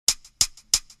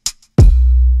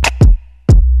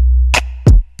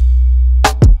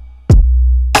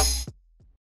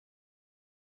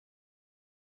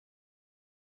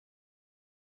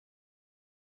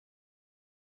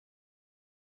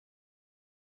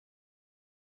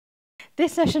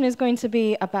This session is going to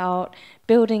be about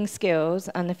building skills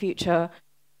and the future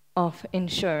of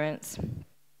insurance.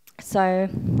 So,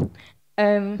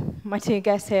 my two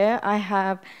guests here, I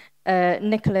have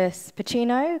Nicholas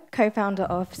Pecino, co-founder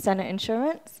of Senate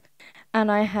Insurance,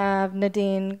 and I have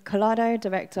Nadine Collado,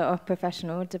 Director of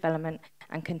Professional Development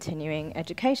and Continuing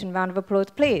Education. Round of applause,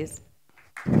 please.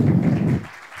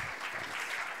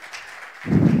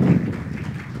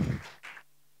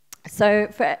 So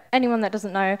for anyone that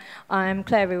doesn't know, I'm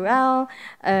Claire Ruel.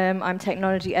 I'm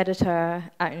technology editor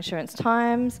at Insurance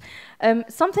Times.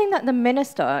 Something that the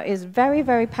minister is very,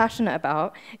 very passionate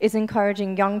about is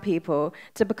encouraging young people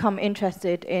to become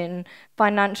interested in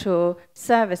financial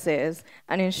services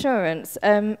and insurance.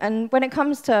 And when it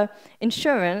comes to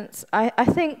insurance, I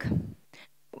think,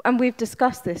 and we've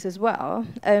discussed this as well,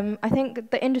 I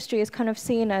think the industry is kind of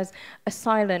seen as a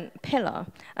silent pillar.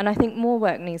 And I think more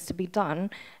work needs to be done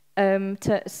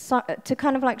to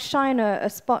kind of like shine a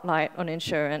spotlight on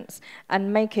insurance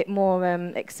and make it more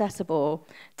accessible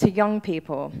to young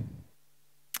people.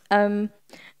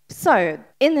 So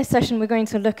in this session, we're going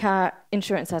to look at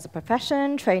insurance as a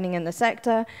profession, training in the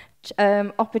sector,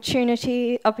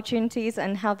 opportunities,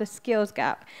 and how the skills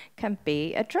gap can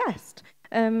be addressed.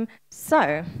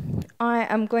 So I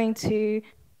am going to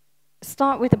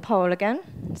start with a poll again.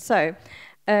 So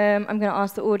I'm going to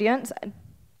ask the audience,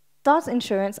 does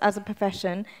insurance as a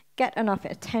profession get enough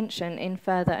attention in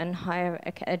further and higher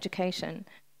education?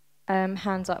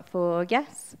 Hands up for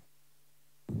yes.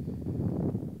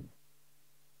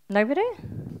 Nobody?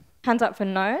 Hands up for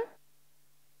no?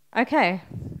 Okay.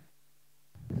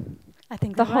 I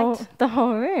think the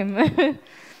whole room.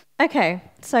 Okay,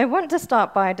 so I want to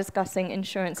start by discussing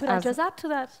insurance. Could I just add to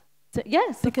that? So,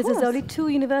 yes, because there's only 2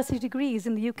 university degrees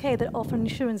in the UK that offer an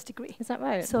insurance degree. Is that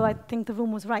right? So I think the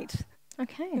room was right.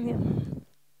 Okay. Yeah.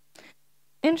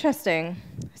 Interesting.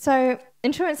 So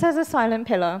insurance as a silent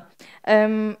pillar.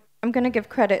 I'm going to give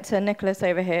credit to Nicholas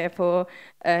over here for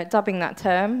dubbing that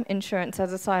term, insurance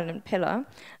as a silent pillar.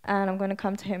 And I'm going to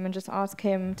come to him and just ask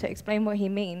him to explain what he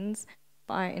means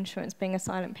by insurance being a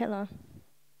silent pillar.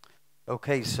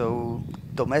 Okay, so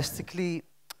domestically,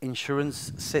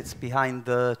 insurance sits behind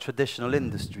the traditional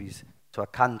industries. So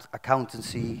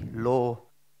accountancy, law,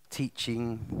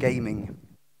 teaching, gaming.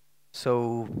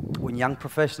 So when young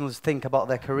professionals think about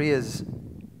their careers,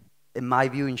 in my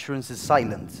view, insurance is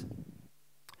silent.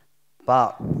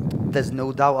 But there's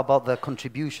no doubt about the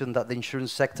contribution that the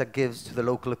insurance sector gives to the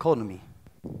local economy.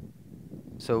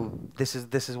 So this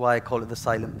is why I call it the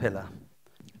silent pillar.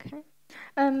 Okay.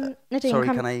 Nadine, sorry,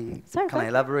 can I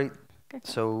elaborate? Okay.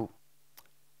 So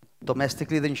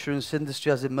domestically, the insurance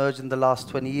industry has emerged in the last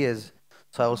 20 years.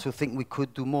 So I also think we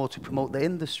could do more to promote the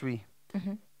industry.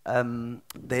 Mm-hmm.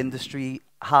 The industry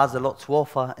has a lot to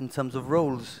offer in terms of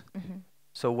roles. Mm-hmm.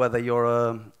 So whether you're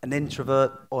an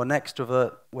introvert or an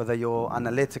extrovert, whether you're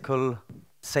analytical,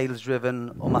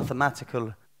 sales-driven or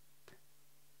mathematical,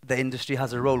 the industry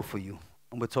has a role for you.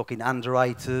 And we're talking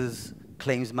underwriters,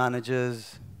 claims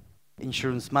managers,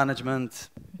 insurance management,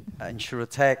 insurer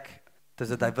tech. There's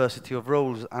a diversity of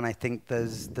roles, and I think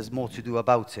there's more to do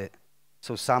about it.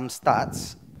 So some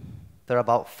stats, there are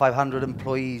about 500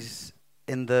 employees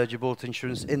in the Gibraltar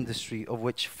insurance industry, of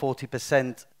which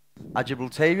 40% are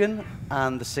Gibraltarian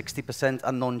and the 60%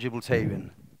 are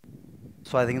non-Gibraltarian.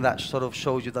 So I think that sort of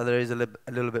shows you that there is a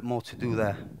little bit more to do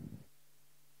there.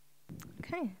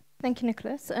 Okay, thank you,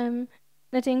 Nicholas.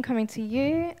 Nadine, coming to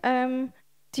you.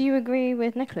 Do you agree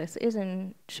with Nicholas? Is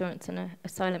insurance a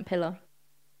silent pillar?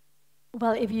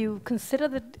 Well, if you consider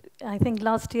that, I think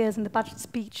last year's in the budget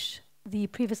speech, the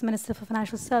previous Minister for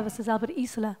Financial Services, Albert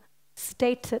Isola,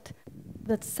 stated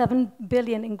that 7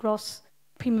 billion in gross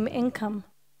premium income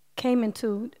came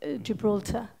into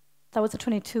Gibraltar. That was the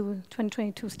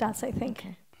 2022 stats, I think.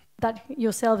 Okay. That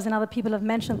yourselves and other people have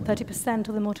mentioned 30%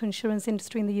 of the motor insurance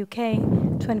industry in the UK,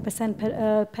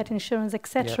 20% pet insurance,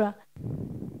 etc.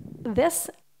 Yep. This,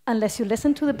 unless you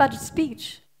listen to the budget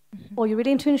speech, or you're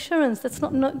really into insurance, that's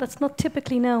not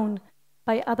typically known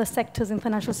by other sectors in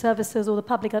financial services or the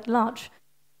public at large.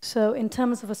 So in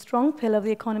terms of a strong pillar of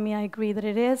the economy, I agree that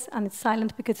it is, and it's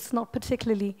silent because it's not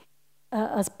particularly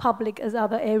as public as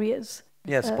other areas.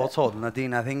 Yeah, spot on,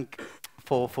 Nadine. I think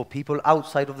for people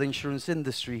outside of the insurance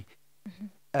industry,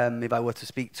 if I were to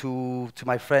speak to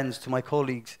my friends, to my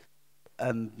colleagues,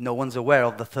 no one's aware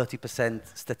of the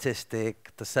 30%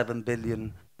 statistic, the 7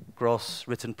 billion gross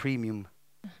written premium.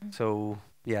 So,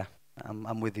 yeah,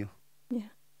 I'm with you. Yeah.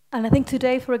 And I think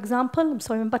today, for example, I'm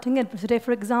sorry I'm butting in, but today,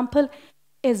 for example,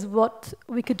 is what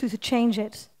we could do to change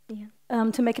it,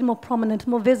 to make it more prominent,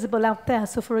 more visible out there.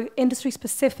 So for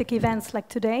industry-specific events like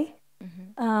today,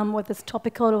 whether it's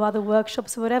topical or other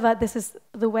workshops or whatever, this is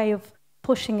the way of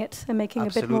pushing it and making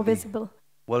it a bit more visible.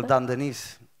 Well done,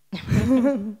 Denise.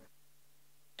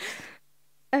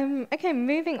 Okay,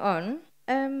 moving on.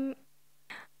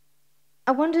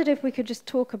 I wondered if we could just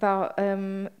talk about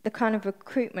the kind of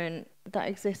recruitment that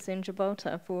exists in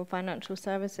Gibraltar for financial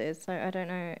services. So I don't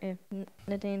know if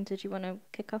Nadine, did you want to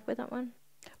kick off with that one?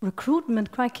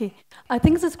 Recruitment, crikey. I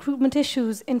think there's recruitment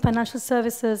issues in financial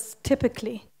services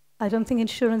typically. I don't think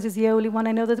insurance is the only one.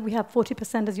 I know that we have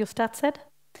 40%, as your stat said,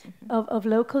 of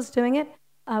locals doing it.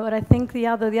 But I think the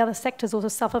other sectors also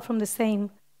suffer from the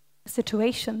same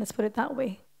situation, let's put it that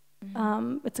way.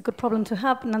 It's a good problem to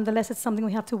have, but nonetheless, it's something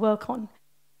we have to work on.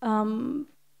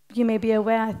 You may be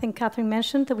aware, I think Catherine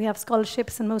mentioned, that we have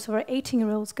scholarships and most of our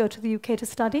 18-year-olds go to the UK to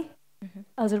study.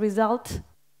 As a result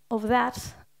of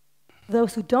that,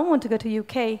 those who don't want to go to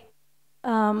UK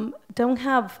don't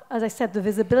have, as I said, the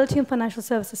visibility in financial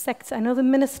services sector. I know the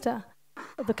minister,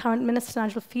 the current minister,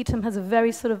 Angela Feetham, has a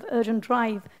very sort of urgent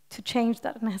drive to change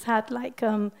that and has had like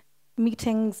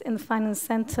meetings in the finance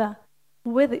centre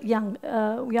with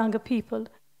younger people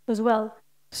as well.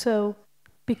 So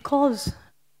because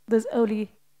there's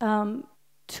only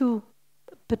 2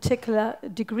 particular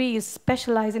degrees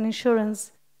specialized in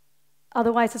insurance,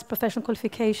 otherwise it's professional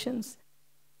qualifications.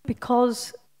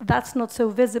 Because that's not so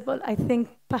visible, I think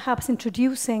perhaps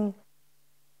introducing,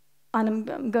 and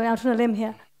I'm going out on a limb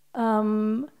here,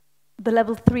 the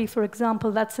level 3, for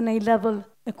example, that's an A-level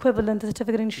equivalent, the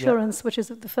certificate in insurance, which is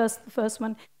the first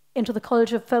one, into the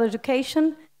College of Further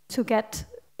Education to get,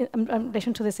 in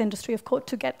relation to this industry, of course,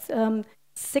 to get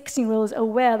 16-year-olds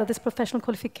aware that this professional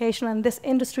qualification and this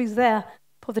industry is there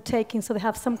for the taking, so they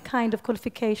have some kind of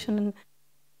qualification and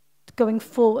going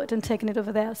forward and taking it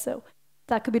over there. So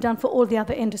that could be done for all the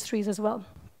other industries as well.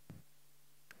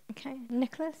 Okay,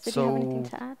 Nicholas, did you have anything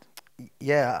to add?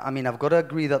 Yeah, I mean, I've got to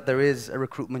agree that there is a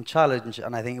recruitment challenge,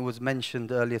 and I think it was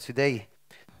mentioned earlier today.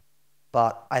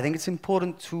 But I think it's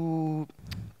important to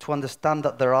understand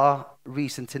that there are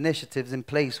recent initiatives in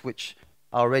place which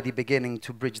are already beginning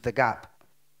to bridge the gap.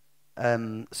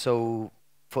 So,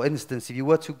 for instance, if you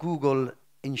were to Google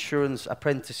Insurance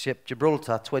Apprenticeship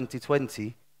Gibraltar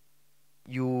 2020,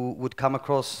 you would come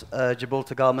across a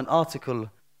Gibraltar government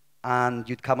article and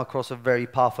you'd come across a very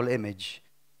powerful image.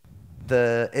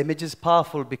 The image is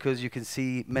powerful because you can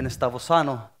see Minister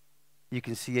Vosano, you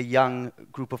can see a young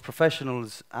group of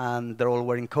professionals, and they're all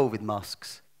wearing COVID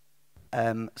masks.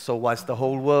 So whilst the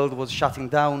whole world was shutting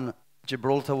down,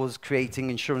 Gibraltar was creating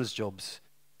insurance jobs,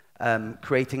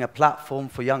 creating a platform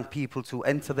for young people to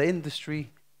enter the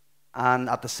industry, and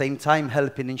at the same time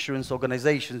helping insurance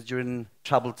organizations during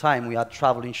troubled time. We had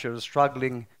travel insurers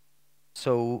struggling.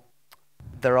 So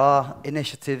there are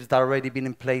initiatives that have already been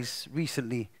in place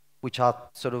recently, which are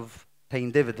sort of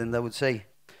paying dividend, I would say.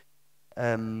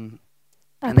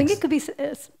 I think it could be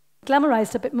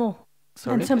glamorized a bit more.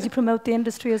 Sorry? In terms of promote the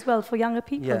industry as well for younger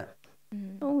people. Yeah.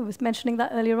 Oh, we was mentioning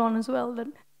that earlier on as well.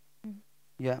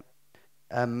 Yeah.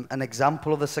 An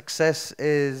example of the success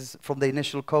is, from the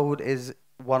initial code, is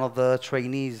one of the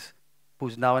trainees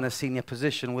who's now in a senior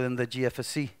position within the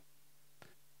GFSC.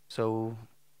 So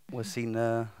we're seeing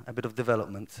a bit of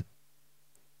development.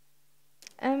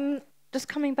 Just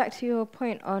coming back to your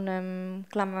point on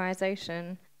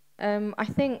glamorization, I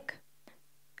think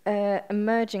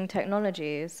emerging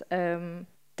technologies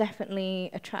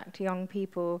definitely attract young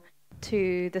people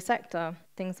to the sector.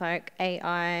 Things like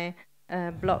AI,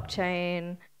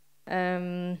 blockchain,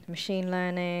 machine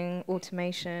learning,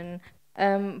 automation.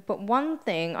 But one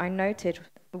thing I noted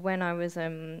when I was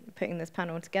putting this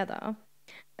panel together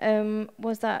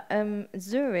was that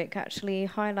Zurich actually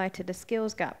highlighted a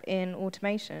skills gap in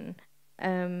automation,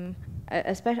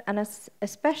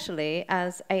 especially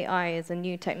as AI is a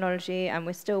new technology and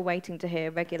we're still waiting to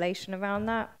hear regulation around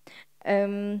that.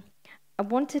 I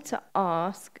wanted to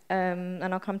ask, and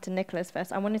I'll come to Nicholas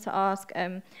first, I wanted to ask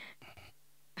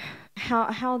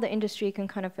how the industry can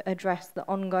kind of address the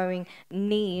ongoing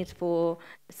need for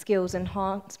skills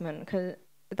enhancement, because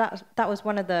that was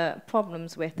one of the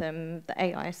problems with the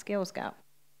AI skills gap.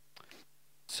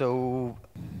 So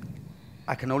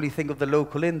I can only think of the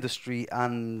local industry,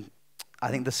 and I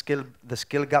think the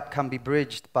skill gap can be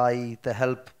bridged by the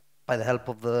help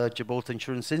of the Gibraltar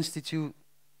Insurance Institute,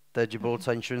 the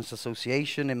Gibraltar Insurance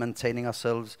Association, in maintaining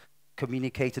ourselves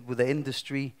communicated with the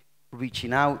industry,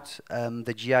 reaching out.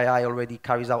 The GII already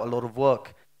carries out a lot of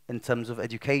work in terms of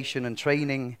education and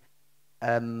training.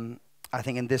 I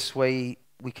think in this way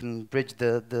we can bridge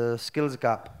the skills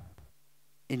gap.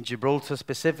 In Gibraltar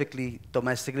specifically,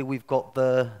 domestically, we've got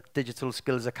the Digital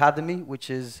Skills Academy, which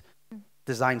is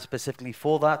designed specifically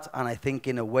for that, and I think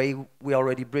in a way we're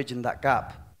already bridging that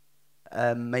gap.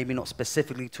 Maybe not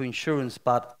specifically to insurance,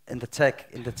 but in the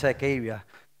tech area.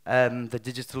 The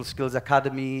Digital Skills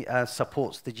Academy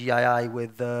supports the GII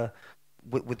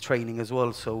with training as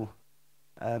well. So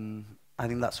I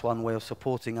think that's one way of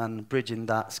supporting and bridging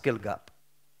that skill gap.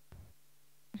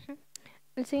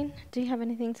 Nadine, do you have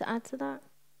anything to add to that?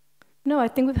 No, I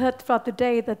think we've heard throughout the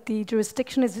day that the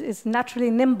jurisdiction is naturally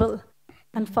nimble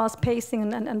and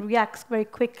fast-pacing and reacts very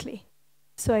quickly.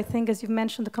 So I think, as you've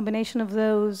mentioned, the combination of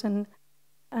those and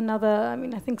another, I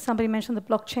mean, I think somebody mentioned the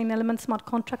blockchain element, smart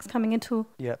contracts coming into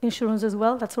insurance as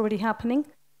well. That's already happening.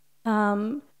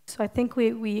 So I think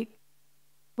we're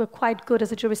quite good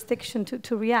as a jurisdiction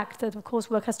to react. That, of course,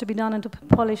 work has to be done and to be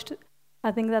polished.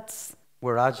 I think that's...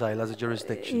 We're agile as a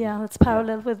jurisdiction. Yeah, that's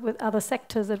parallel with other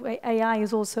sectors. That AI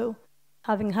is also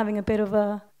having a bit of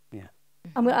a... Yeah.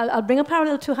 I'll bring a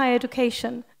parallel to higher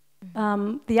education.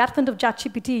 The advent of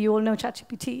ChatGPT, you all know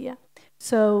ChatGPT, yeah?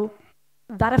 So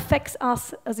that affects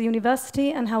us as a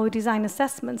university and how we design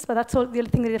assessments, but that's all the other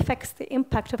thing that affects the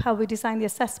impact of how we design the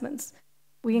assessments.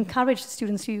 We encourage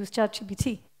students to use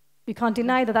ChatGPT. You can't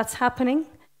deny that that's happening,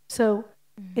 so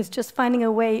it's just finding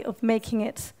a way of making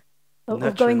it,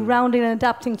 of going round it and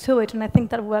adapting to it, and I think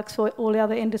that works for all the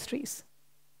other industries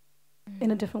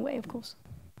in a different way, of course.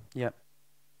 Yeah.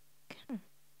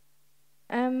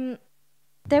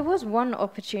 There was one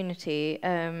opportunity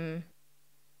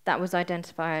that was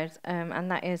identified, and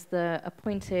that is the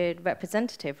appointed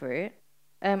representative route.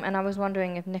 And I was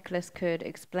wondering if Nicholas could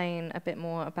explain a bit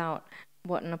more about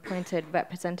what an appointed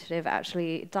representative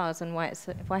actually does and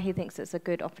why he thinks it's a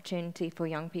good opportunity for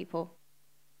young people.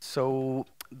 So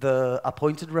the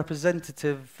appointed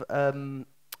representative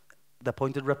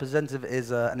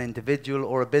is an individual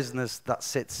or a business that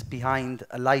sits behind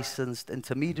a licensed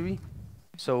intermediary.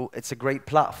 So it's a great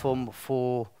platform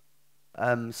for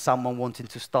someone wanting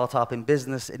to start up in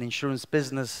business, in insurance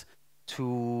business,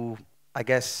 to, I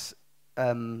guess,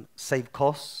 save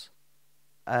costs,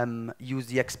 use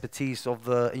the expertise of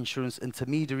the insurance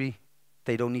intermediary.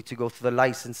 They don't need to go through the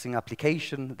licensing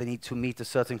application. They need to meet a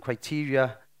certain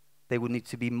criteria. They would need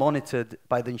to be monitored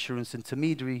by the insurance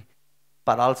intermediary.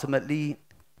 But ultimately,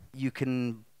 you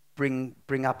can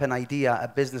bring up an idea, a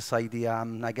business idea.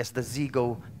 I guess the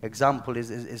Zigo example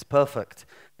is perfect.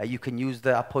 You can use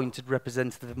the appointed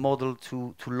representative model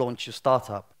to launch your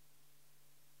startup.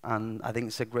 And I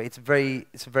think it's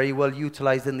very well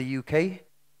utilized in the UK.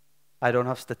 I don't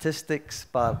have statistics,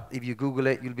 but if you Google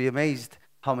it, you'll be amazed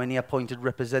how many appointed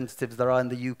representatives there are in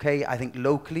the UK. I think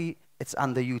locally it's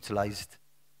underutilized,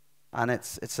 and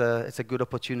it's a good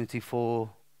opportunity for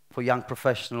young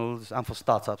professionals and for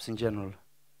startups in general.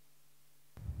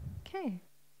 Okay,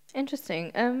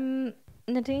 interesting.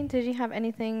 Nadine, did you have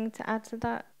anything to add to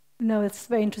that? No, it's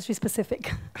very industry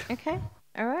specific. Okay,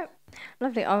 all right,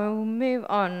 lovely. I will move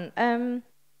on.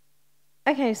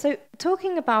 Okay, so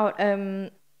talking about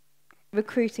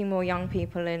recruiting more young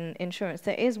people in insurance,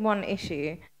 there is one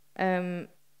issue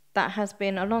that has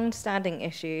been a long-standing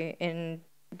issue in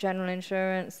general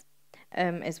insurance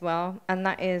as well, and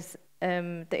that is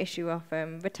the issue of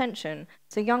retention.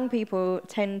 So young people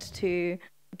tend to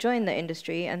join the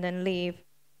industry and then leave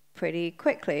pretty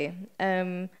quickly.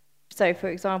 So, for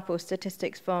example,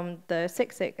 statistics from the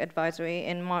SICSIC advisory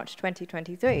in March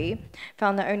 2023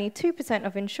 found that only 2%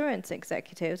 of insurance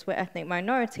executives were ethnic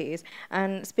minorities.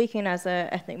 And speaking as an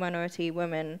ethnic minority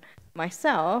woman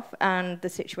myself, and the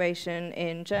situation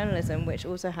in journalism, which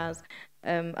also has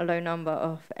a low number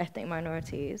of ethnic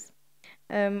minorities,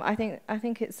 I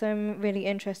think it's really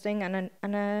interesting and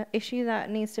an issue that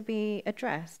needs to be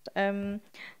addressed.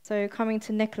 So, coming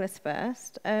to Nicholas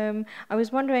first, I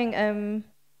was wondering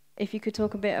if you could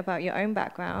talk a bit about your own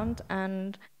background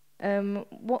and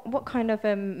what kind of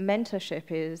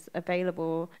mentorship is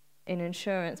available in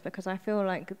insurance, because I feel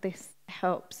like this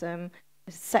helps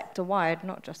sector-wide,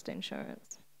 not just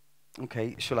insurance.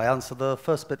 Okay, shall I answer the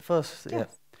first bit first? Yes. Yeah.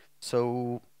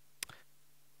 So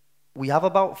we have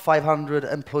about 500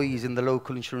 employees in the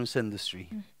local insurance industry.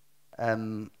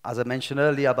 As I mentioned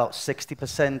earlier, about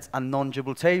 60% are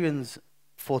non-Gibraltarians,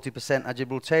 40% are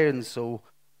Gibraltarians, so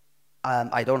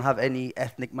I don't have any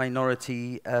ethnic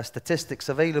minority statistics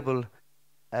available,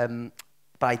 but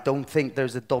I don't think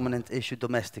there's a dominant issue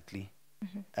domestically.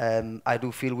 I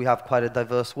do feel we have quite a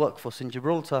diverse workforce in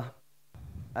Gibraltar.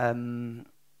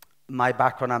 My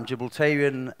background, I'm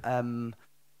Gibraltarian,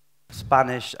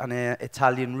 Spanish and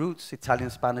Italian roots,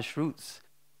 Italian-Spanish roots.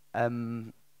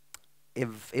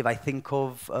 If I think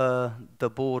of the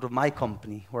board of my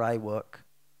company where I work,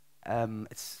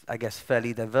 It's, I guess,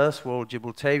 fairly diverse. We're all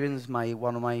Gibraltarians.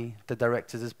 The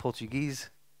directors is Portuguese.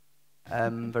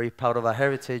 Very proud of our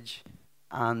heritage,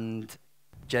 and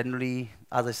generally,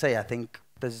 as I say, I think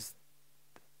there's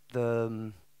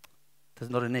not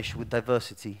an issue with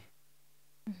diversity.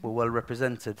 We're well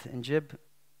represented in Gib.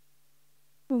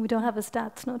 We don't have the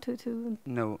stats, not to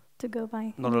go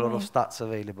by. Not a lot of stats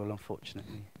available,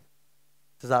 unfortunately.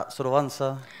 Does that sort of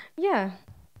answer? Yeah,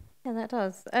 that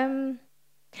does.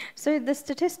 So the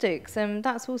statistics,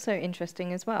 that's also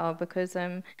interesting as well, because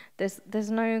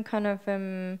there's no kind of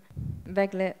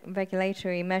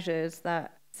regulatory measures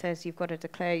that says you've got to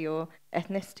declare your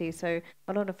ethnicity. So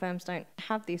a lot of firms don't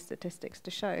have these statistics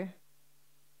to show.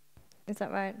 Is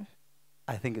that right?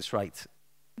 I think it's right.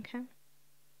 Okay.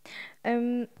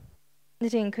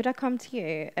 Nadine, could I come to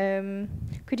you?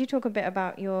 Could you talk a bit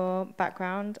about your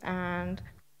background and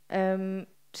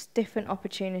just different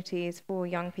opportunities for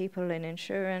young people in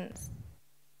insurance?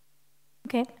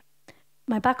 Okay.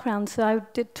 My background, so I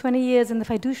did 20 years in the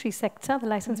fiduciary sector, the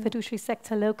licensed fiduciary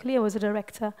sector locally. I was a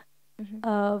director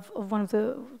of one of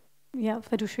the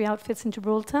fiduciary outfits in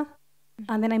Gibraltar.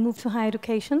 And then I moved to higher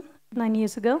education 9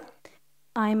 years ago.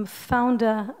 I'm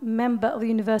founder member of the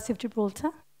University of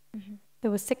Gibraltar.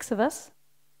 There were 6 of us.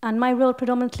 And my role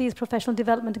predominantly is professional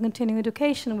development and continuing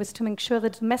education, was to make sure the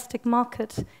domestic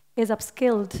market is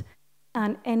upskilled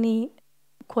and any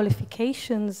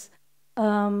qualifications,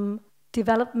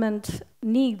 development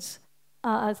needs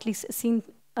are at least seen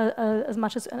as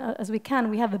much as we can.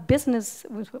 We have a business,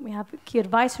 we have key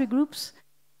advisory groups.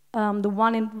 The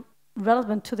one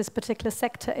relevant to this particular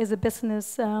sector is a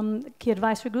business key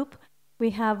advisory group.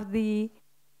 We have the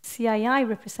CII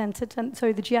represented,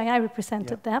 the GII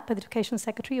represented there by the Education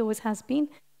Secretary, always has been.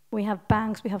 We have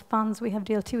banks, we have funds, we have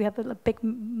DLT, we have a big,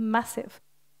 massive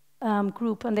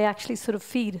group, and they actually sort of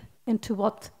feed into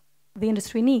what the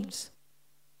industry needs.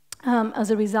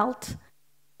 As a result,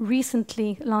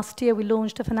 recently, last year, we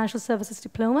launched a financial services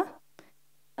diploma,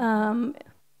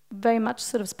 very much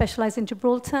sort of specialized in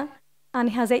Gibraltar, and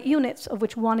it has 8 units, of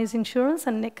which 1 is insurance,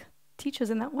 and Nick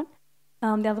teaches in that one.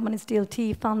 The other one is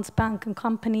DLT, funds, bank and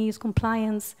companies,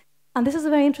 compliance. And this is a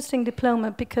very interesting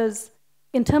diploma because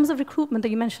in terms of recruitment that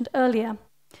you mentioned earlier,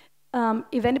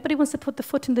 if anybody wants to put the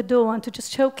foot in the door and to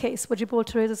just showcase what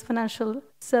Gibraltar is as a financial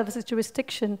services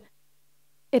jurisdiction,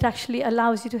 it actually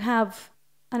allows you to have,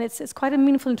 and it's quite a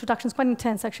meaningful introduction, it's quite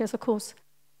intense actually as a course,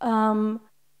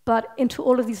 but into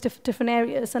all of these different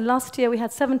areas. And last year we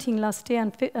had 17 last year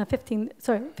and 15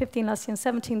 last year and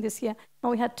 17 this year. And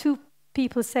we had 2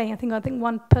 people saying, I think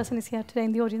one person is here today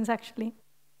in the audience actually.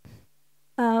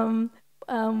 But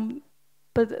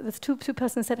the two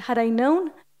persons said, had I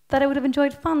known that I would have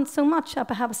enjoyed funds so much, I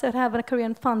perhaps would have a career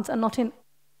in funds and not in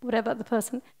whatever the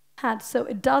person had. So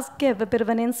it does give a bit of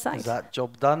an insight. Is that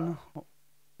job done?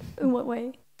 In what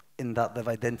way? In that they've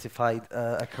identified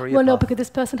a career Well, path? no, because this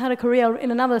person had a career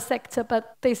in another sector,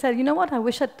 but they said, you know what, I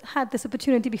wish I'd had this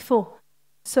opportunity before.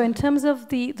 So in terms of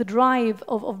the drive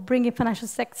of bringing financial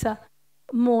sector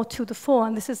more to the fore,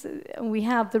 and this is, we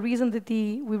have the reason that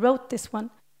we wrote this one,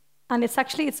 and it's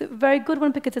a very good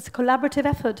one because it's a collaborative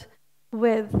effort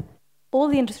with all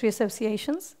the industry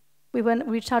associations. We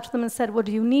reached out to them and said, what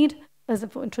do you need as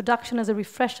an introduction, as a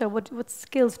refresher? What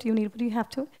skills do you need? What do you have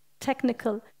to?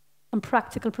 Technical and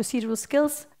practical procedural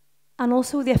skills, and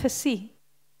also with the FSC.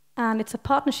 And it's a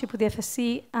partnership with the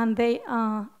FSC, and they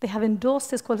have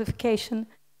endorsed this qualification,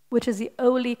 which is the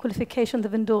only qualification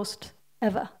they've endorsed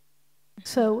ever.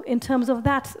 So in terms of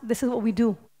that, this is what we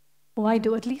do, or I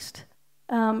do at least,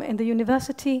 in the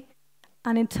university.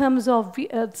 And in terms of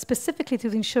specifically to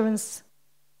the insurance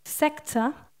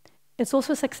sector, it's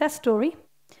also a success story.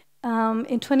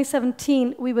 In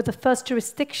 2017, we were the first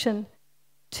jurisdiction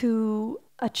to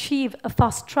achieve a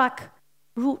fast-track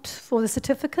route for the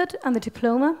certificate and the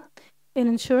diploma in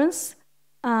insurance.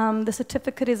 The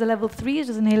certificate is a level 3, it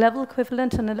is an A-level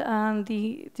equivalent, and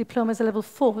the diploma is a level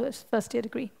 4, it's first-year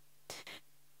degree.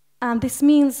 And this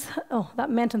means,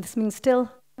 and this means still,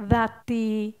 that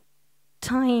the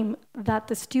time that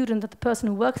the student, that the person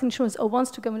who works in insurance or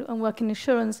wants to go and work in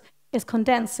insurance is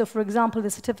condensed. So for example, the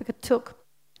certificate took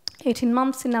 18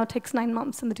 months, it now takes 9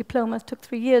 months, and the diploma took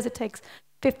 3 years, it takes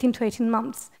 15 to 18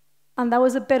 months. And that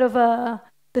was a bit of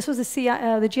this was the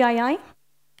GII,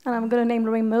 and I'm going to name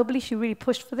Lorraine Mobley, she really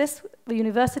pushed for this, the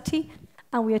university,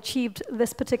 and we achieved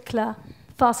this particular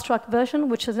fast-track version,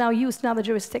 which is now used in other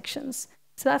jurisdictions.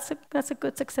 So that's a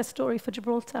good success story for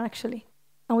Gibraltar, actually.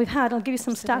 And we've had, I'll give you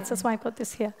some stats, that's why I've got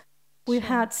this here. We've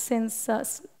had since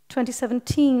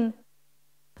 2017,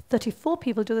 34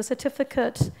 people do the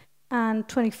certificate and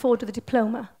 24 do the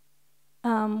diploma.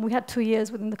 We had 2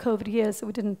 years within the COVID years, so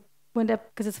we didn't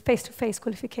because it's face-to-face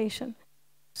qualification.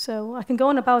 So I can go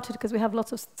on about it because we have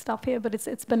lots of stuff here, but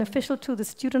it's beneficial to the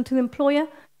student and the employer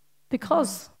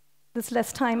because there's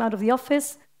less time out of the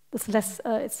office, it's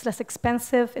less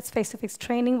expensive, it's face-to-face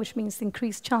training, which means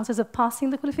increased chances of passing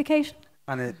the qualification.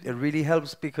 And it really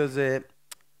helps because it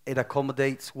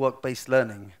accommodates work-based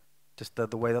learning, just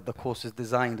the way that the course is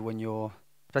designed when you're,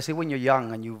 especially when you're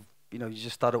young and you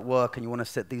just start at work and you want to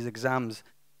sit these exams.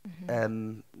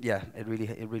 Yeah, it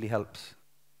really helps.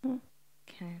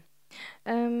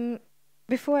 Okay.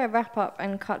 Before I wrap up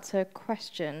and cut to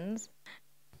questions,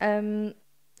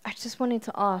 I just wanted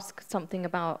to ask something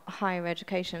about higher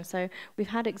education. So we've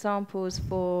had examples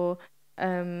for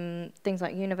things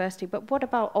like university, but what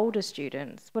about older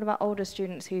students? What about older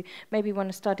students who maybe want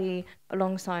to study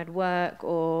alongside work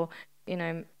or,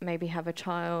 maybe have a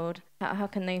child? How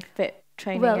can they fit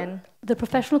training in? The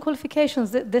professional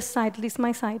qualifications, this side, at least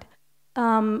my side,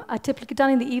 are typically done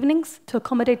in the evenings to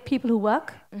accommodate people who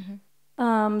work.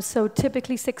 So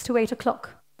typically 6 to 8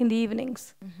 o'clock in the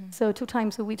evenings. So 2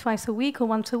 times a week, twice a week or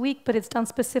once a week, but it's done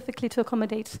specifically to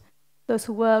accommodate those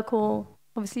who work, or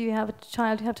obviously you have a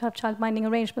child, you have to have child-minding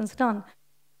arrangements done.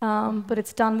 But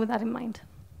it's done with that in mind.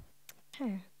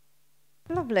 Okay,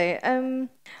 lovely.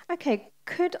 Okay,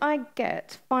 could I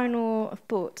get final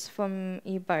thoughts from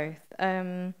you both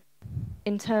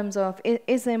in terms of,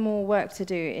 is there more work to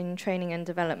do in training and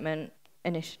development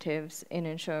initiatives in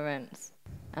insurance,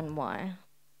 and why,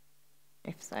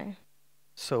 if so?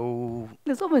 So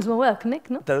there's always more work,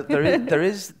 Nick, no? There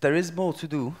is more to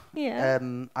do. Yeah.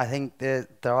 I think there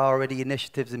are already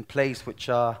initiatives in place which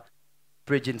are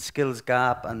bridging skills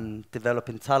gap and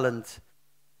developing talent.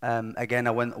 Again,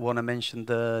 I want to mention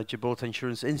the Gibraltar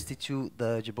Insurance Institute,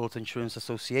 the Gibraltar Insurance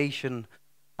Association.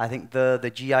 I think the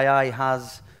GII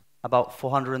has about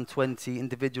 420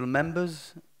 individual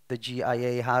members. The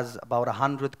GIA has about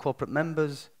 100 corporate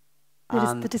members.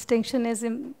 The distinction is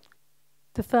in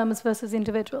the firms versus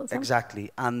individuals.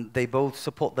 Exactly, and they both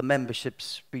support the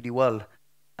memberships really well.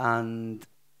 And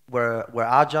we're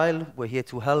agile, we're here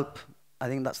to help. I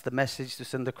think that's the message to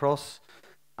send across.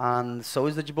 And so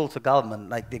is the Gibraltar government,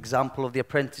 like the example of the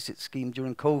apprenticeship scheme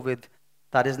during COVID,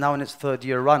 that is now in its 3rd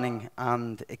year running,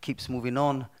 and it keeps moving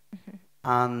on.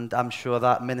 And I'm sure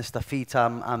that Minister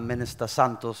Fitam and Minister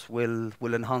Santos will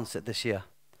enhance it this year.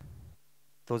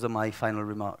 Those are my final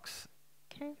remarks.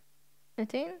 Okay.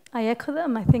 Nadine? I echo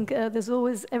them. I think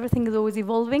everything is always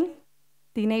evolving.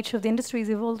 The nature of the industry is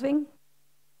evolving.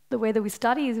 The way that we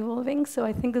study is evolving. So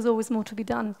I think there's always more to be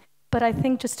done. But I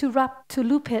think just to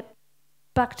loop it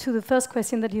back to the first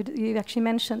question that you actually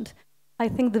mentioned, I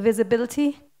think the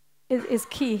visibility is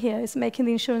key here. It's making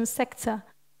the insurance sector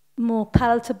more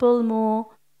palatable,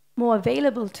 more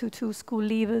available to school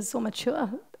leavers or mature.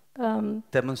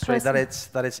 Demonstrate that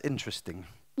it's interesting.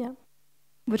 Yeah,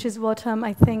 which is what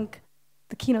I think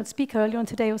the keynote speaker earlier on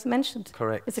today was mentioned.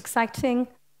 Correct. It's exciting,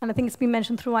 and I think it's been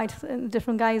mentioned throughout in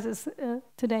different guises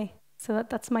today. So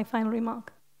that's my final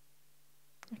remark.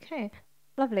 Okay,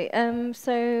 lovely.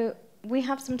 So we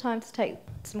have some time to take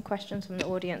some questions from the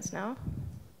audience now.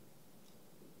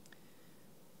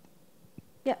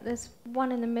 Yeah, there's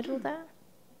one in the middle there.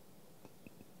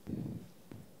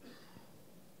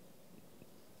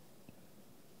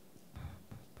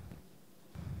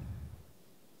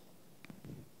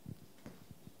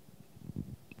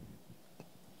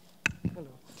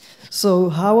 So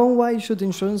how and why should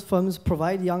insurance firms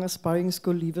provide young aspiring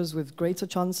school leavers with greater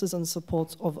chances and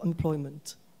support of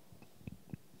employment?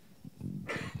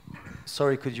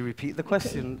 Sorry, could you repeat the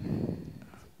question?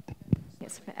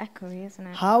 It's a bit echoey, isn't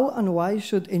it? How and why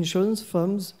should insurance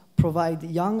firms provide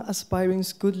young aspiring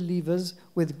school leavers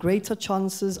with greater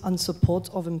chances and support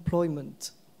of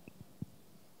employment?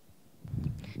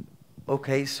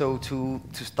 Okay, so to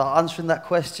start answering that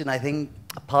question, I think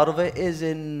a part of it is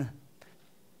in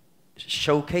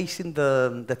showcasing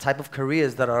the type of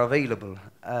careers that are available.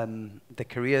 The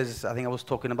careers, I think I was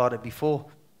talking about it before,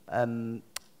 the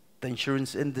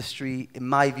insurance industry, in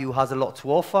my view, has a lot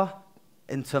to offer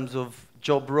in terms of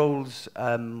job roles.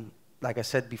 Like I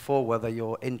said before, whether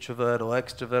you're introvert or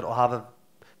extrovert or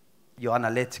you're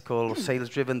analytical or sales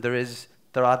driven,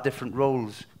 there are different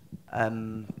roles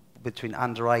between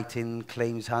underwriting,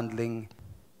 claims handling,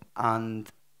 and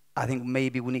I think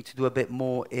maybe we need to do a bit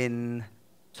more in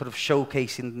sort of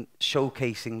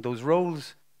showcasing those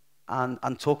roles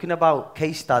and talking about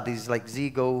case studies like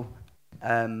Zigo,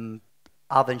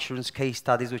 other insurance case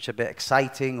studies which are a bit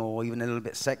exciting or even a little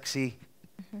bit sexy,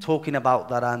 talking about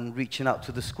that and reaching out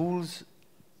to the schools.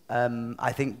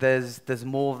 I think there's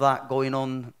more of that going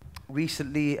on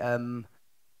recently.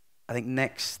 I think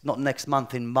not next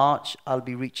month, in March, I'll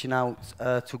be reaching out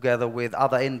together with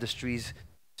other industries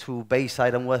to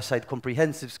Bayside and Westside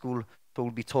Comprehensive School. So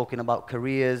we'll be talking about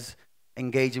careers,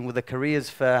 engaging with the careers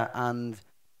fair, and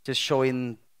just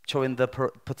showing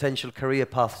the potential career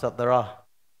paths that there are.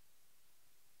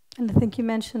 And I think you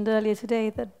mentioned earlier today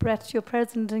that Brett, your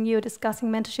president, and you are discussing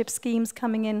mentorship schemes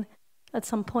coming in at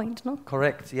some point, no?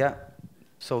 Correct, yeah.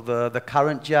 So the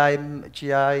current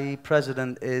GI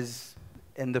president is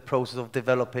in the process of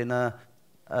developing a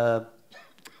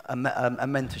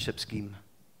mentorship scheme,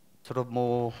 sort of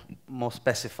more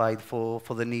specified for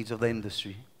the needs of the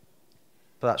industry.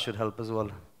 So that should help as well.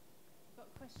 Got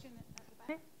a question at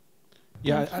the back?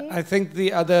 Yeah, I think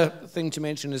the other thing to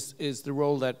mention is the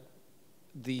role that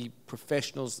the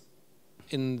professionals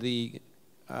in the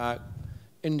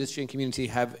industry and community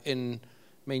have in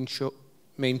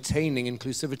maintaining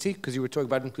inclusivity, because you were talking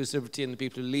about inclusivity and the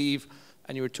people who leave,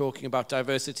 and you were talking about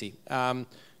diversity.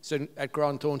 So at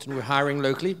Grant Thornton, we're hiring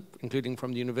locally, including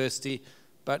from the university,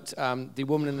 but the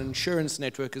Women in Insurance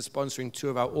Network is sponsoring 2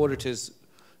 of our auditors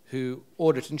who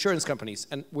audit insurance companies,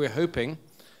 and we're hoping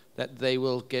that they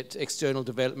will get external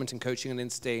development and coaching and then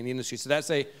stay in the industry. So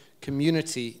that's a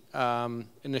community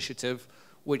initiative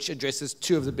which addresses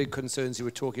 2 of the big concerns you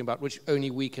were talking about, which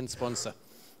only we can sponsor.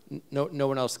 No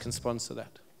one else can sponsor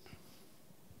that.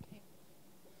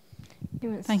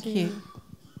 Thank you.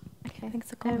 Okay, thanks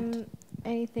for comment.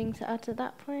 Anything to add to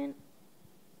that point?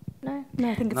 No? No,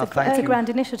 I think No, it's thank a you. grand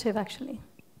initiative, actually.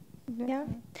 Yeah.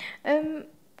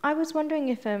 I was wondering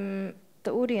if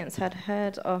the audience had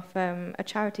heard of a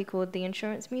charity called the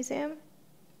Insurance Museum.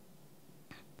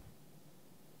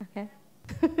 Okay.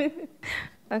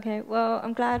 Okay, well,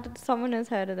 I'm glad someone has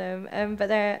heard of them. But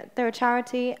they're a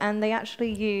charity, and they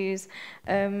actually use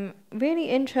really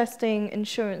interesting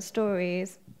insurance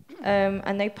stories,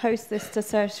 and they post this to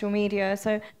social media.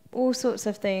 So all sorts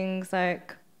of things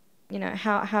like, you know,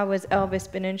 how has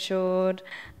Elvis been insured?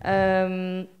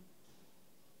 Didn't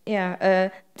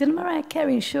Mariah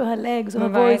Carey insure her legs or her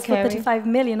Mariah voice Carey. for 35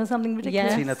 million or something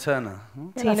ridiculous? Yes. Tina Turner.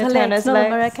 Yeah, Tina that's her legs. Turner's No, legs,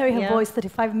 Mariah Carey, her yeah. voice,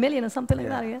 35 million or something like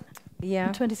Yeah. that, yeah? Yeah.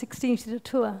 In 2016, she did a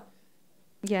tour.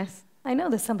 Yes. I know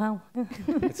this somehow.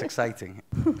 It's exciting.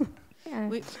 Yeah.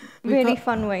 We've Really got-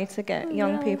 fun way to get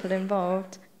young Yeah. people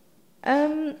involved.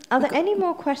 Are there any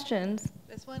more questions?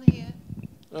 There's one here.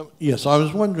 Yes, I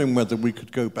was wondering whether we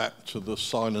could go back to the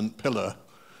silent pillar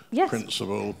Yes.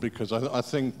 principle, because I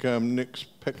think Nick's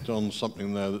picked on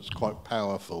something there that's quite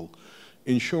powerful.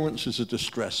 Insurance is a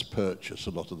distress purchase a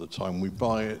lot of the time. We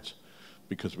buy it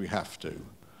because we have to.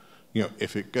 You know,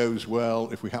 if it goes well,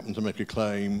 if we happen to make a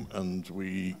claim and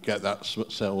we get that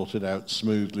sorted out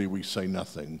smoothly, we say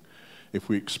nothing. If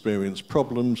we experience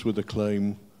problems with a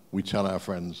claim, we tell our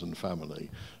friends and family.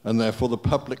 And therefore the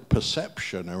public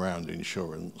perception around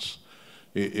insurance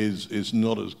is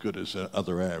not as good as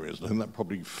other areas. And I think that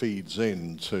probably feeds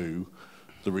into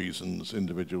the reasons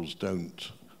individuals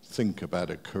don't think about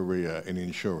a career in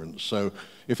insurance. So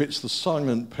if it's the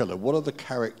silent pillar, what are the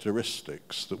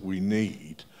characteristics that we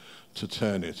need to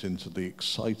turn it into the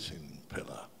exciting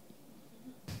pillar?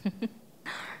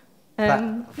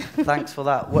 Thanks for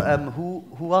that.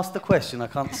 Who asked the question? I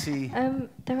can't see.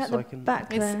 They're at So the I can- back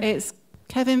there. It's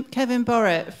Kevin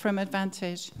Borrett from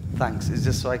Advantage. Thanks. It's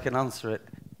just so I can answer it.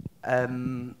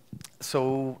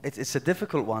 So it's a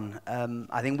difficult one.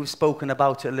 I think we've spoken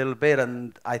about it a little bit,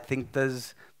 and I think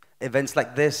there's events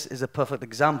like this is a perfect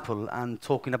example, and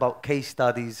talking about case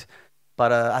studies.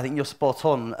 But I think you're spot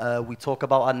on. We talk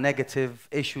about our negative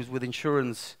issues with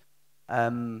insurance.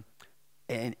 In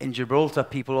Gibraltar,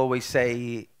 people always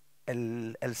say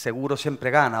el seguro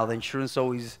siempre gana, or the insurance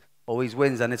always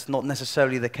wins, and it's not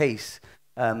necessarily the case.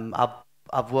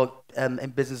 I've worked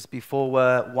in business before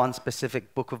where one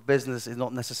specific book of business is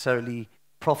not necessarily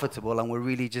profitable, and we're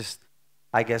really just,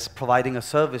 I guess, providing a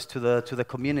service to the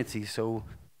community. So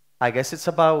I guess it's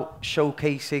about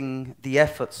showcasing the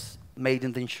efforts made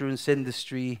in the insurance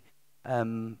industry,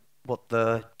 what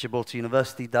the Gibraltar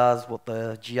University does, what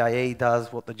the GIA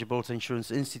does, what the Gibraltar Insurance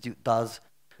Institute does,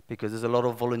 because there's a lot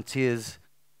of volunteers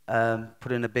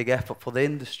put in a big effort for the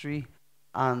industry,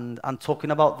 and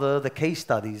talking about the case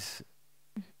studies.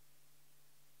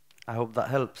 I hope that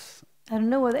helps. I don't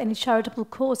know whether any charitable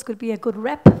cause could be a good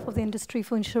rep for the industry,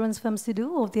 for insurance firms to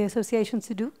do, or the associations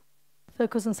to do.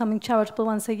 Focus on something charitable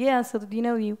once a year, so that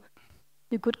you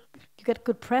get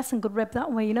good press and good rep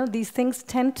that way. You know, these things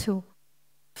tend to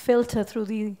filter through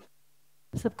the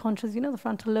subconscious, the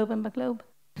frontal lobe and back lobe.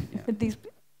 Yeah. But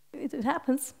it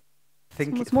happens.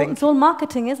 Think, It's all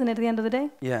marketing, isn't it, at the end of the day?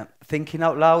 Yeah, thinking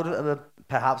out loud,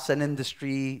 perhaps an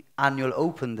industry annual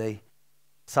open day.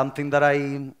 Something that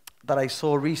that I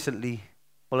saw recently,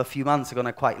 well, a few months ago, and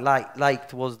I quite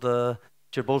liked was the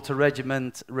Gibraltar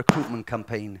Regiment recruitment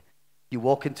campaign. You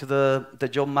walk into the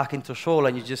John Mackintosh Hall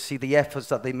and you just see the efforts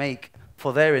that they make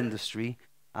for their industry,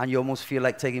 and you almost feel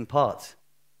like taking part.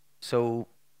 So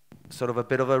sort of a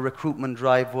bit of a recruitment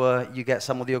drive where you get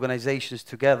some of the organizations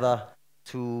together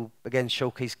to, again,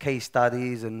 showcase case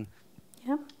studies and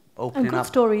opening and good up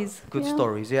stories. Good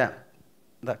stories, yeah.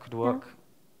 That could work.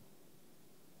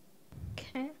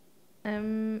 Okay.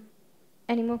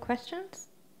 Any more questions?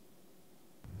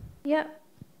 Yeah.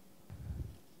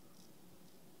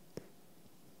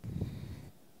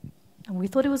 And we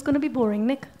thought it was going to be boring,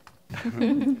 Nick.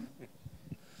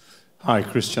 Hi,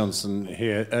 Chris Johnson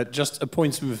here. Just a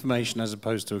point of information as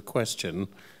opposed to a question.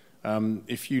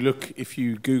 If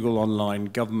you Google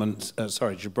online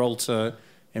Gibraltar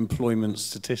employment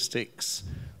statistics,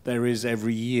 there is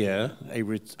every year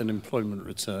an employment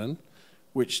return,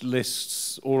 which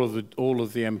lists all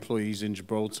of the employees in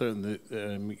Gibraltar, and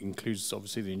includes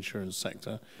obviously the insurance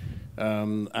sector.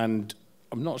 And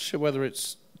I'm not sure whether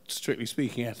it's strictly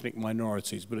speaking ethnic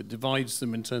minorities, but it divides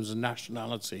them in terms of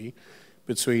nationality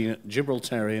between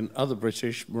Gibraltarian, other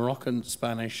British, Moroccan,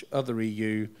 Spanish, other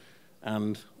EU,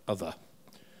 and other.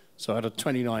 So out of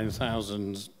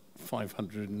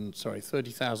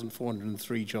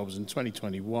 30,403 jobs in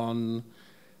 2021,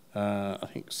 I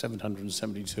think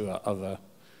 772 are other.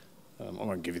 I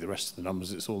won't give you the rest of the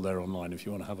numbers, it's all there online if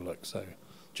you want to have a look. So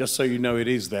just so you know it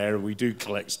is there, we do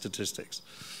collect statistics.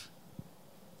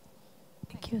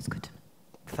 Thank you, it's good.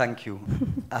 Thank you.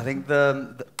 I think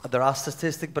there are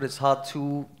statistics, but it's hard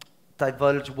to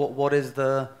divulge what are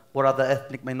the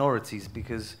ethnic minorities,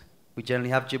 because we generally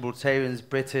have Gibraltarians,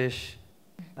 British,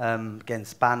 again,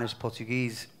 Spanish,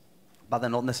 Portuguese, but they're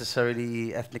not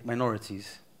necessarily ethnic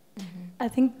minorities. I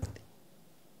think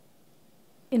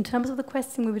in terms of the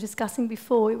question we were discussing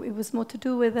before, it was more to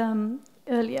do with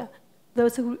earlier,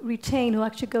 those who retain, who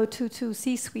actually go to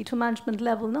C-suite, to management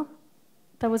level, no?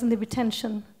 That wasn't the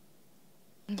retention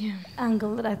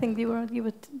angle that I think you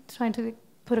were trying to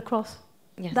put across.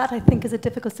 Yes. That, I think, is a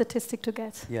difficult statistic to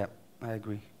get. Yeah, I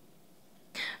agree.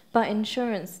 But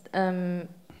insurance, in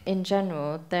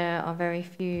general, there are very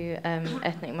few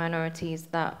ethnic minorities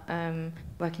that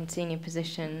work in senior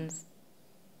positions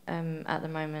at the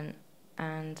moment.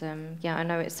 And I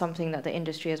know it's something that the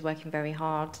industry is working very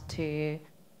hard to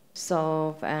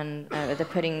solve, and they're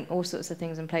putting all sorts of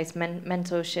things in place,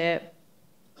 mentorship.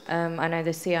 I know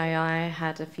the CII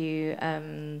had a few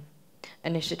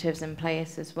initiatives in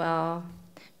place as well.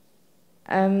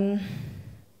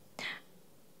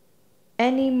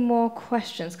 Any more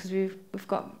questions? Because we've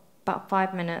got about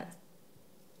 5 minutes.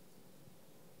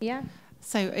 Yeah?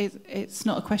 So it's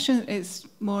not a question, it's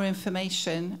more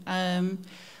information.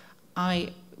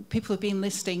 People have been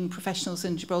listing professionals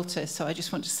in Gibraltar, so I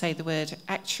just want to say the word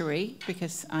actuary,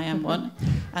 because I am one,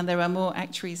 and there are more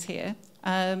actuaries here.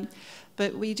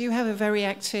 But we do have a very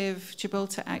active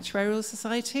Gibraltar Actuarial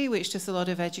Society, which does a lot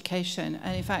of education.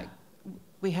 And in fact,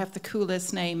 we have the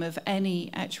coolest name of any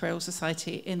actuarial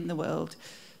society in the world.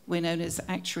 We're known as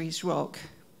Actuaries Rock.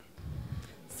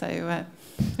 So,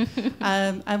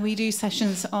 and we do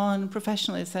sessions on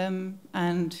professionalism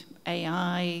and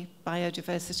AI,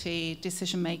 biodiversity,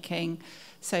 decision-making,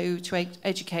 so to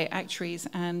educate actuaries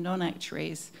and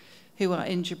non-actuaries who are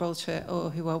in Gibraltar or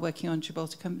who are working on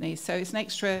Gibraltar companies. So it's an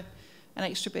extra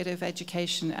bit of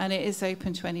education, and it is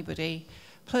open to anybody.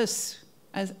 Plus,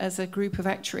 as a group of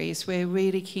actuaries, we're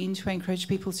really keen to encourage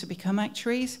people to become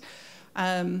actuaries.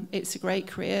 It's a great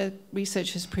career.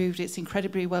 Research has proved it's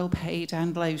incredibly well paid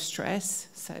and low stress,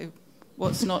 so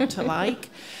what's not to like?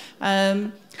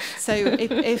 So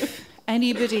if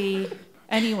anybody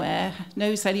anywhere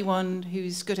knows anyone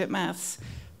who's good at maths,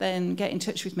 then get in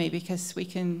touch with me, because we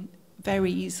can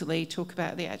very easily talk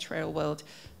about the actuarial world.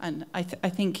 And I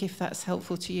think if that's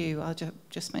helpful to you, I'll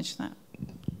just mention that.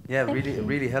 Yeah,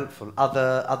 really helpful.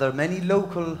 Are there many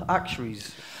local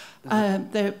actuaries?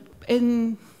 There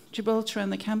in Gibraltar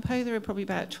and the Campo, there are probably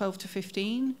about 12 to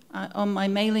 15. On my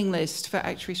mailing list for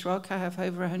Actuaries Rock, I have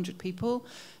over 100 people,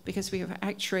 because we have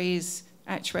actuaries,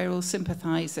 actuarial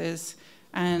sympathisers,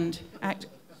 and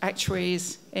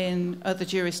actuaries in other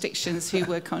jurisdictions who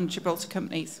work on Gibraltar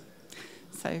companies.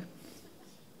 So,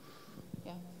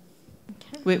 yeah.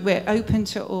 Okay. We're open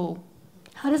to all.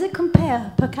 How does it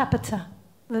compare per capita,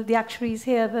 the actuaries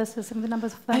here versus some of the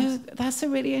numbers of firms? Oh, that's a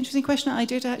really interesting question. I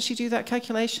did actually do that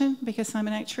calculation, because I'm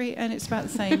an actuary, and it's about the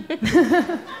same.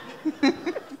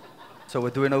 So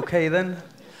we're doing okay then?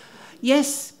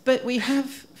 Yes, but we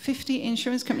have 50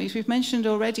 insurance companies. We've mentioned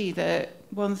already that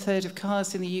 1/3 of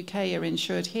cars in the UK are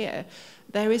insured here.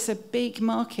 There is a big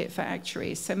market for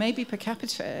actuaries, so maybe per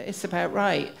capita it's about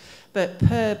right, but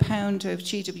per pound of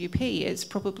GWP it's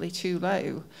probably too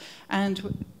low.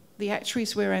 And the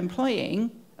actuaries we're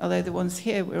employing, although the ones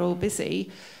here we're all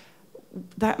busy,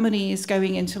 that money is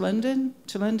going into London,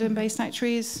 to London-based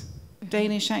actuaries,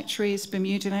 Danish actuaries,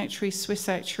 Bermudan actuaries, Swiss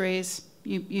actuaries,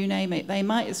 you name it. They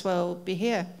might as well be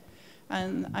here.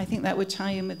 And I think that would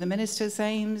tie in with the minister's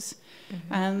aims.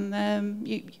 And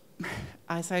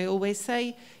as I always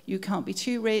say, you can't be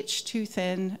too rich, too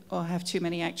thin, or have too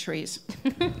many actuaries.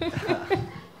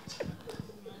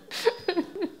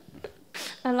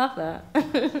 I love that.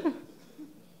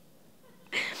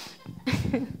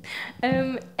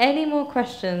 Any more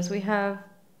questions? We have a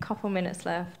couple minutes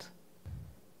left.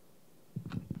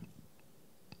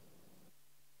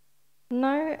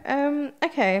 No?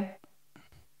 Okay.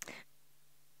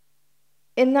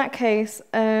 In that case,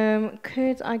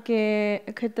 could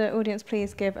the audience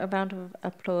please give a round of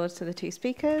applause to the two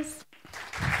speakers?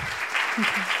 Thank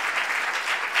you.